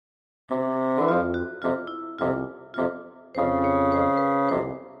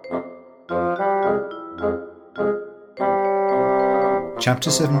Chapter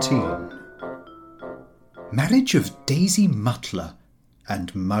 17. Marriage of Daisy Mutlar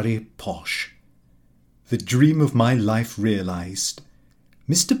and Murray Posh. The dream of my life realised.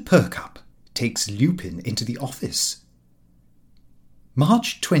 Mr. Perkupp takes Lupin into the office.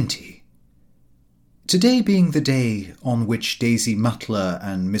 March 20. Today being the day on which Daisy Mutlar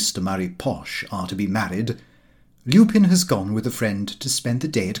and Mr. Murray Posh are to be married, Lupin has gone with a friend to spend the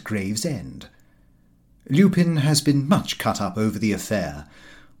day at Gravesend. Lupin has been much cut up over the affair,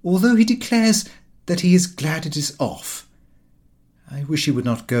 although he declares that he is glad it is off. I wish he would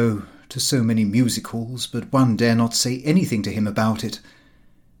not go to so many music halls, but one dare not say anything to him about it.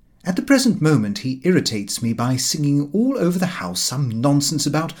 At the present moment he irritates me by singing all over the house some nonsense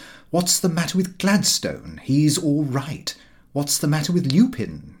about what's the matter with Gladstone, he's all right, what's the matter with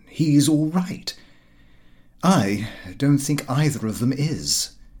Lupin, he's all right. I don't think either of them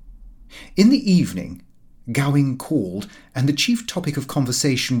is. In the evening, Gowing called, and the chief topic of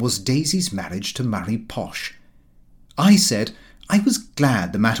conversation was Daisy's marriage to Murray Posh. I said I was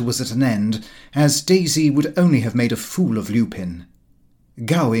glad the matter was at an end, as Daisy would only have made a fool of Lupin.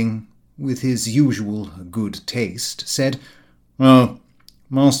 Gowing, with his usual good taste, said, "Oh,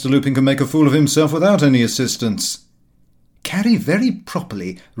 Master Lupin can make a fool of himself without any assistance." Carrie very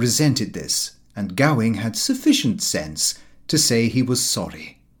properly resented this, and Gowing had sufficient sense to say he was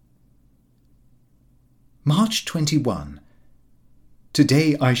sorry. March 21.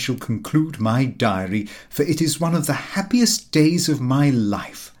 Today I shall conclude my diary, for it is one of the happiest days of my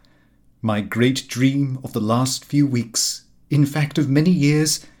life. My great dream of the last few weeks, in fact of many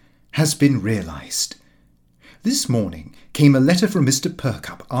years, has been realised. This morning came a letter from Mr.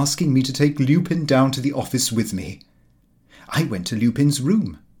 Perkupp asking me to take Lupin down to the office with me. I went to Lupin's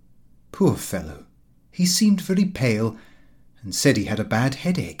room. Poor fellow, he seemed very pale, and said he had a bad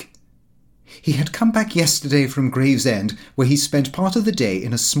headache. He had come back yesterday from Gravesend, where he spent part of the day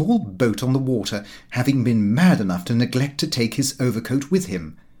in a small boat on the water, having been mad enough to neglect to take his overcoat with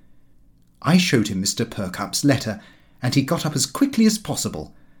him. I showed him Mr. Perkupp's letter, and he got up as quickly as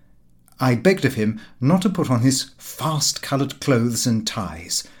possible. I begged of him not to put on his fast-coloured clothes and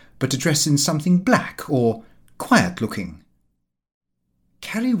ties, but to dress in something black or quiet-looking.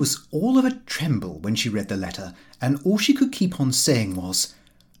 Carrie was all of a tremble when she read the letter, and all she could keep on saying was,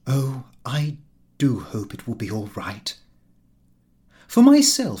 "Oh, I do hope it will be all right." For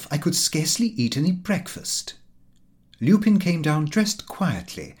myself, I could scarcely eat any breakfast. Lupin came down dressed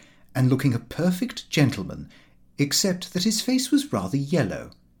quietly and looking a perfect gentleman, except that his face was rather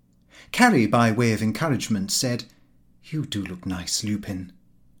yellow. Carrie, by way of encouragement, said, "You do look nice, Lupin."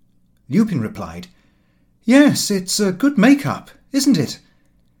 Lupin replied, "Yes, it's a good make-up, isn't it?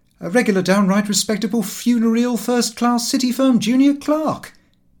 A regular downright respectable funereal first-class city firm junior clerk."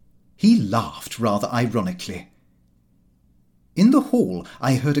 He laughed rather ironically. In the hall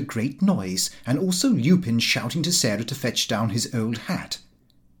I heard a great noise, and also Lupin shouting to Sarah to fetch down his old hat.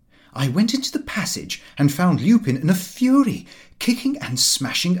 I went into the passage and found Lupin in a fury, kicking and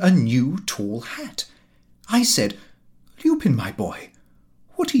smashing a new tall hat. I said, "Lupin, my boy,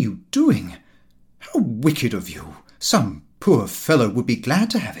 what are you doing? How wicked of you! Some poor fellow would be glad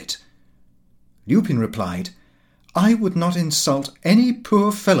to have it." Lupin replied, "I would not insult any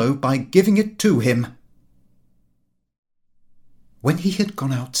poor fellow by giving it to him." When he had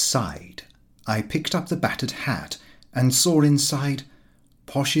gone outside, I picked up the battered hat and saw inside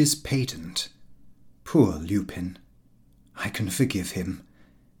Posh's patent. Poor Lupin. I can forgive him.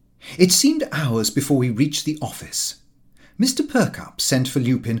 It seemed hours before we reached the office. Mr. Perkupp sent for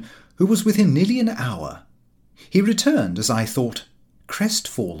Lupin, who was with him nearly an hour. He returned, as I thought,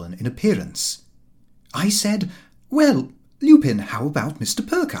 crestfallen in appearance. I said, "Well, Lupin, how about Mr.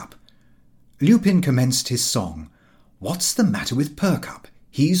 Perkupp?" Lupin commenced his song. "What's the matter with Perkupp?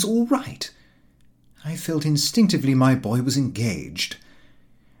 He's all right." I felt instinctively my boy was engaged.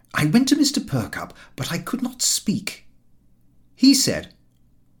 I went to Mr. Perkupp, but I could not speak. He said,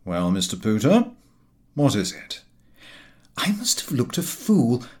 "Well, Mr. Pooter, what is it?" I must have looked a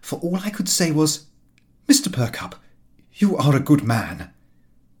fool, for all I could say was, "Mr. Perkupp, you are a good man."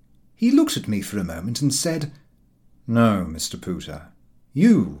 He looked at me for a moment and said, "No, Mr. Pooter,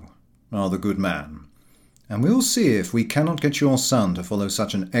 you are the good man, and we'll see if we cannot get your son to follow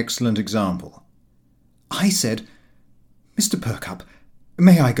such an excellent example." I said, "Mr. Perkupp,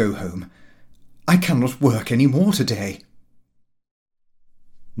 may I go home? I cannot work any more today."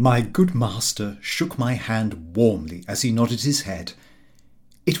 My good master shook my hand warmly as he nodded his head.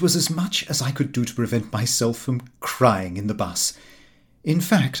 It was as much as I could do to prevent myself from crying in the bus. In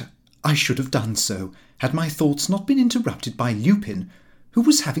fact, I should have done so, had my thoughts not been interrupted by Lupin, who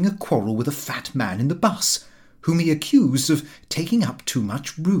was having a quarrel with a fat man in the bus, whom he accused of taking up too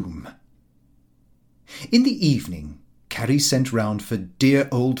much room. In the evening, Carrie sent round for dear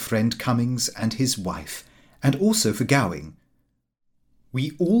old friend Cummings and his wife, and also for Gowing.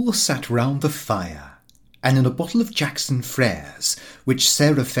 We all sat round the fire, and in a bottle of Jackson Freres, which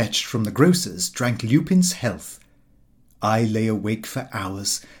Sarah fetched from the grocer's, drank Lupin's health. I lay awake for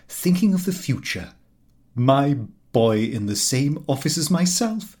hours, thinking of the future. My boy in the same office as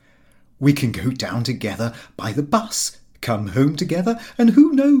myself. We can go down together by the bus, come home together, and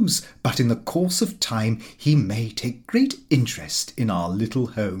who knows but in the course of time he may take great interest in our little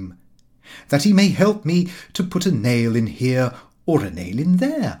home, that he may help me to put a nail in here or a nail in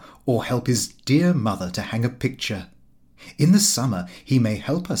there, or help his dear mother to hang a picture. In the summer he may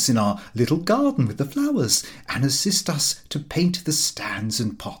help us in our little garden with the flowers, and assist us to paint the stands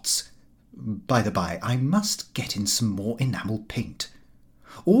and pots. By the by, I must get in some more enamel paint.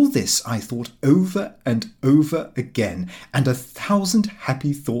 All this I thought over and over again, and 1,000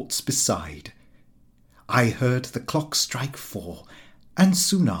 happy thoughts beside. I heard the clock strike 4, and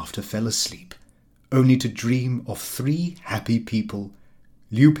soon after fell asleep, only to dream of 3 happy people,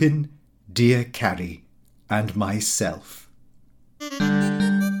 Lupin, dear Carrie, and myself.